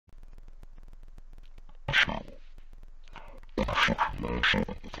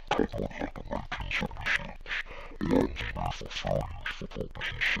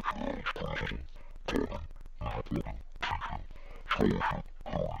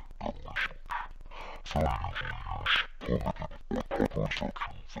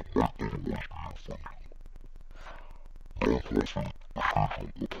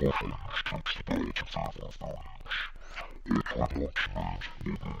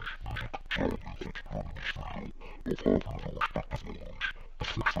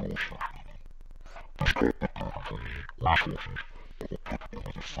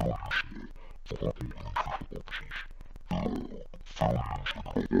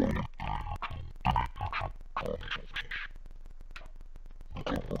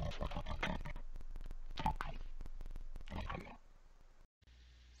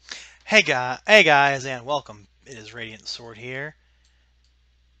Hey guys, and welcome. It is Radiant Sword here,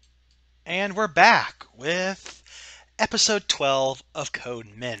 and we're back with episode 12 of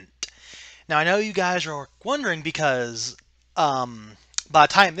CodeMent. Now, I know you guys are wondering because by the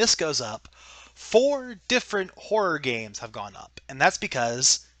time this goes up, 4 different horror games have gone up, and that's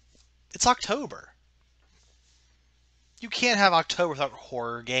because it's October. You can't have October without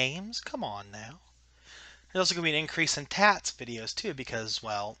horror games. Come on now. There's also going to be an increase in Tats videos too, because,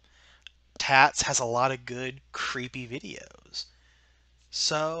 well, Tats has a lot of good, creepy videos.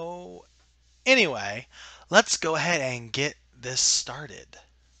 So, anyway, let's go ahead and get this started.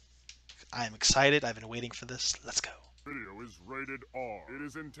 I'm excited. I've been waiting for this. Let's go. Video is rated R. It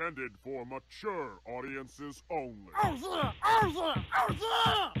is intended for mature audiences only. Oh yeah! Oh yeah! Oh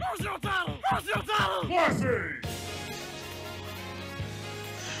yeah! Who's your daddy? Who's your daddy? Classy!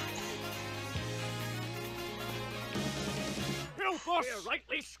 Help us! We're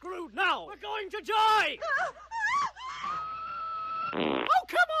rightly screwed now! We're going to die! Oh,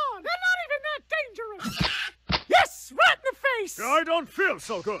 come on! They're not even that dangerous! Yes! Right in the face! I don't feel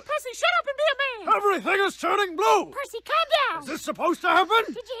so good. Percy, shut up and be a man! Everything is turning blue. Percy, calm down! Is this supposed to happen?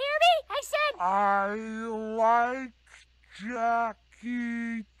 Did you hear me? I said... I like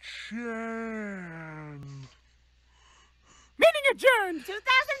Jackie Chan. Meeting adjourned! $2,000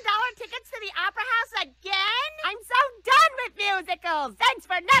 tickets to the Opera House again? I'm so done with musicals! Thanks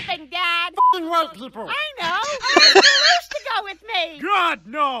for nothing, Dad! F***ing white people! I know! I want Bruce to go with me! God,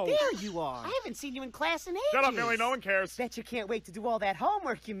 no! There you are. I haven't seen you in class in ages. Shut up, Millie. No one cares. Bet you can't wait to do all that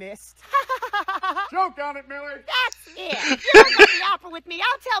homework you missed. Joke on it, Millie. That's it! If you don't go to the opera with me,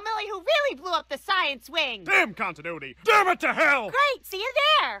 I'll tell Millie who really blew up the science wing! Damn continuity. Damn it to hell! Great! See you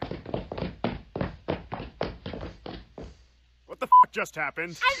there! What the f*** just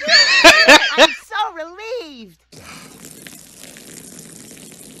happened? I really did it! I'm so relieved!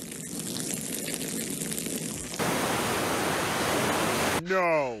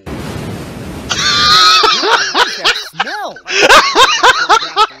 No. What's that smell? I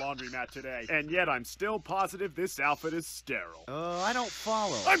the laundromat today, and yet I'm still positive this outfit is sterile. I don't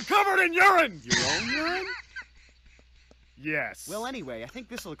follow. I'm covered in urine! Your own urine? Yes. Well, anyway, I think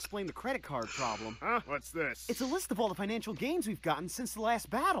this will explain the credit card problem. Huh? What's this? It's a list of all the financial gains we've gotten since the last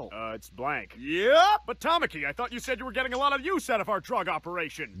battle. It's blank. Yep! But Tamaki, I thought you said you were getting a lot of use out of our drug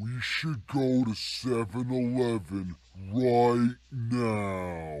operation. We should go to 7-Eleven right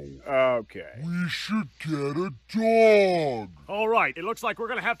now. Okay. We should get a dog. All right, it looks like we're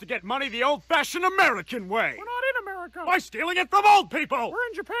gonna have to get money the old-fashioned American way. We're not in America! By stealing it from old people! We're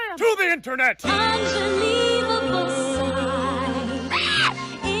in Japan! To the internet! Unbelievable sight,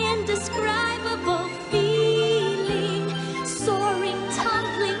 indescribable feeling, soaring,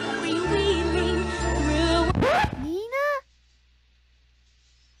 tumbling, freewheeling through. Nina?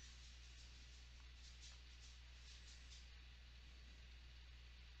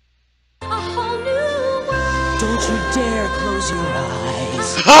 A whole new world. Don't you dare close your eyes.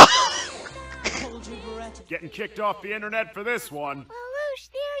 Hold your breath. Getting kicked off the internet for this one. Lelouch,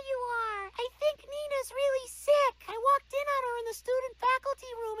 there you are. I think Nina's really sick. I walked in on her in the student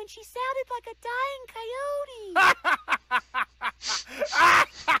faculty room and she sounded like a dying coyote.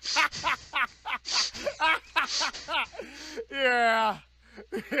 Yeah.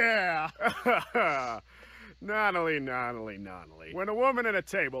 Yeah. Nonnally. When a woman and a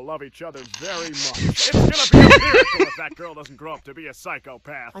table love each other very much, it's gonna be a miracle if that girl doesn't grow up to be a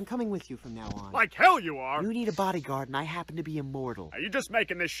psychopath. I'm coming with you from now on. Like hell you are! You need a bodyguard, and I happen to be immortal. Are you just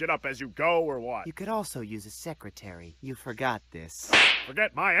making this shit up as you go, or what? You could also use a secretary. You forgot this.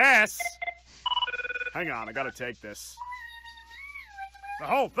 Forget my ass! Hang on, I gotta take this. The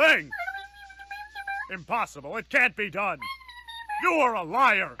whole thing! Impossible, it can't be done! You are a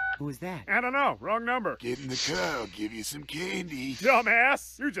liar! Who was that? I don't know. Wrong number. Get in the car, I'll give you some candy.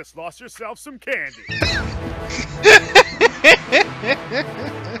 Dumbass, you just lost yourself some candy.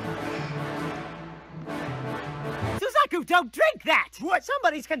 Suzaku, don't drink that! What?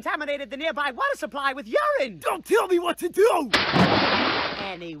 Somebody's contaminated the nearby water supply with urine! Don't tell me what to do!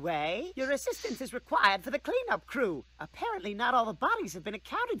 Anyway, your assistance is required for the cleanup crew. Apparently not all the bodies have been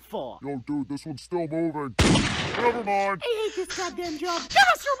accounted for. Yo, dude, this one's still moving. Never mind. I hate this goddamn job. Give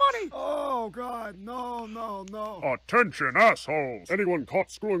us your money! Oh, God, no, no, no. Attention, assholes! Anyone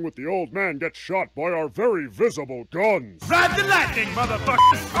caught screwing with the old man gets shot by our very visible guns. Ride the lightning,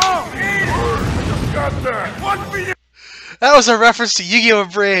 motherfuckers! Oh, I just got that. 1 million! That was a reference to Yu-Gi-Oh!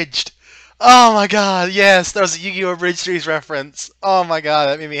 Abridged. Oh my god, yes, that was a Yu-Gi-Oh! Abridged series reference. Oh my god,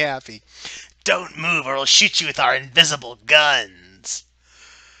 that made me happy. Don't move or we'll shoot you with our invisible guns.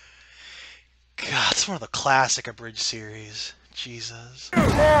 God, it's one of the classic Abridged series. Jesus.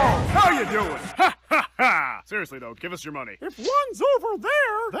 How you doing? Ha ha ha! Seriously though, give us your money. If one's over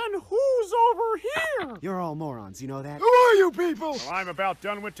there, then who's over here? You're all morons, you know that? Who are you people? Well, I'm about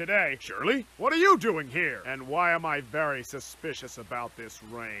done with today. Shirley, what are you doing here? And why am I very suspicious about this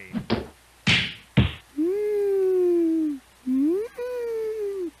rain?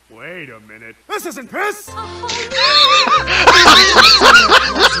 Wait a minute. This isn't piss!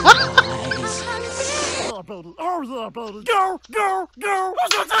 Oh, baby. Oh, yeah, baby. Go, go, go.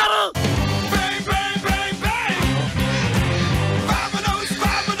 What's the title? Bang, bang, bang, bang! Vamonos,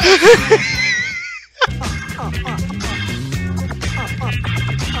 vamonos!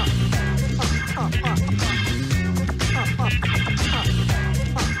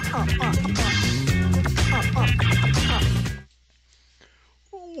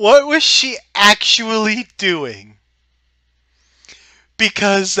 What was she actually doing?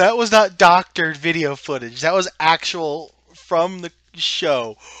 Because that was not doctored video footage. That was actual from the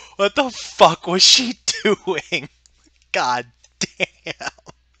show. What the fuck was she doing? God damn.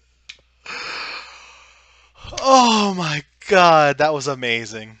 Oh my god, that was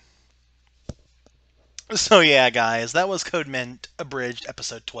amazing. So yeah, guys, that was CodeMent Abridged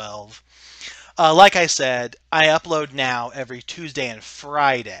Episode 12. Like I said, I upload now every Tuesday and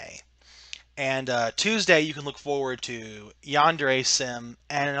Friday. And Tuesday, you can look forward to Yandere Sim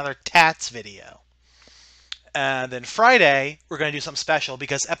and another Tats video. And then Friday, we're going to do something special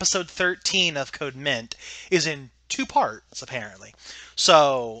because episode 13 of CodeMent is in 2 parts, apparently.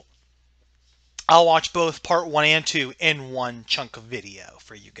 So I'll watch both part 1 and 2 in one chunk of video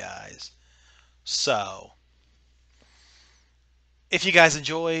for you guys. So if you guys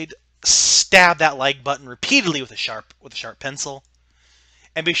enjoyed, stab that like button repeatedly with a sharp pencil.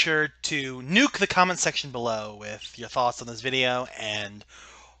 And be sure to nuke the comment section below with your thoughts on this video and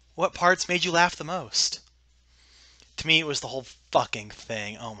what parts made you laugh the most. To me, it was the whole fucking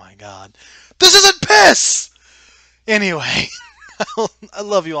thing. Oh my god. This isn't piss! Anyway, I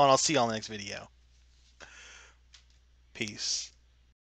love you all and I'll see you all in the next video. Peace.